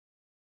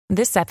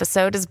This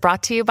episode is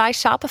brought to you by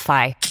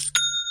Shopify.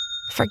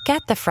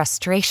 Forget the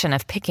frustration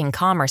of picking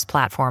commerce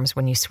platforms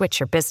when you switch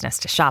your business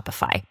to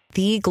Shopify,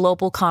 the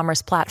global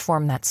commerce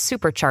platform that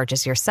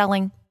supercharges your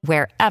selling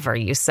wherever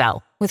you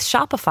sell. With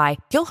Shopify,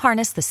 you'll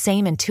harness the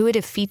same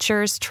intuitive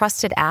features,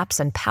 trusted apps,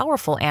 and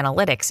powerful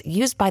analytics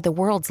used by the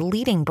world's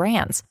leading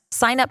brands.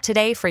 Sign up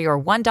today for your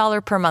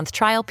 $1 per month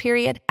trial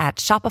period at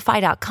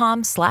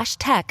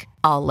shopify.com/tech,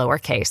 all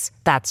lowercase.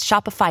 That's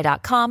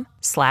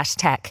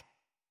shopify.com/tech.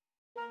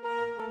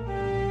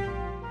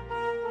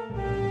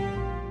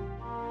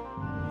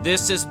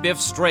 This is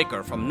Biff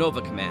Straker from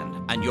Nova Command,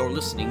 and you're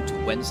listening to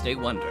Wednesday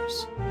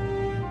Wonders.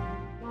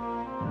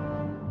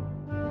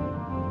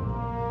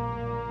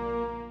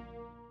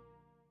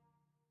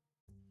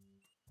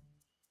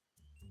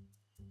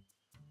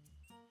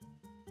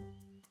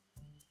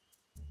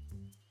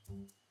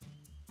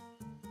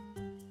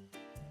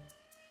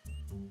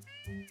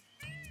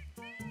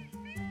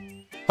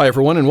 Hi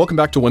everyone, and welcome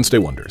back to Wednesday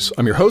Wonders.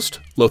 I'm your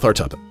host, Lothar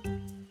Tuppen.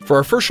 For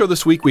our first show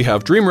this week, we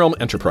have Dreamrealm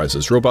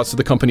Enterprises, Robots of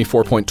the Company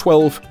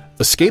 4.12,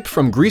 Escape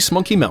from Grease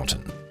Monkey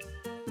Mountain.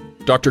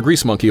 Dr.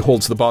 Grease Monkey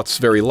holds the bot's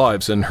very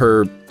lives in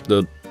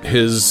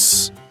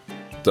his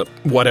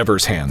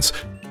whatever's hands.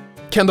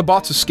 Can the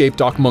bots escape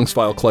Doc Monk's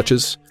vile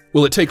clutches?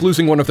 Will it take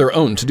losing one of their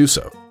own to do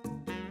so?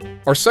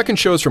 Our second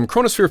show is from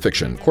Chronosphere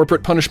Fiction,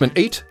 Corporate Punishment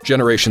 8,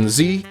 Generation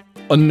Z,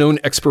 Unknown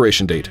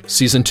Expiration Date,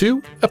 Season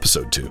 2,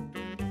 Episode 2.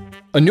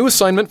 A new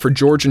assignment for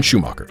George and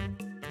Schumacher.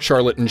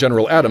 Charlotte and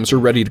General Adams are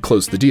ready to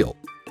close the deal.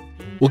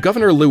 Will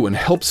Governor Lewin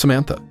help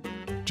Samantha?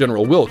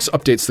 General Wilkes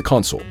updates the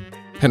console.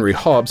 Henry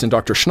Hobbs and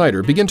Dr.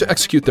 Schneider begin to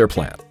execute their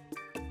plan.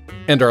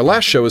 And our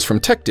last show is from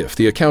TechDiff,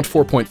 the account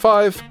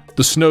 4.5,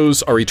 The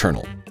Snows Are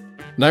Eternal.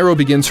 Nairo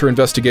begins her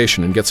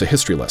investigation and gets a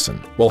history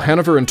lesson, while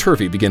Hanover and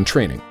Turvey begin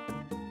training.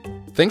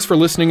 Thanks for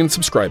listening and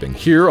subscribing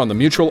here on the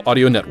Mutual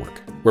Audio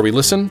Network, where we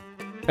listen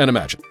and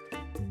imagine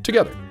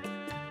together.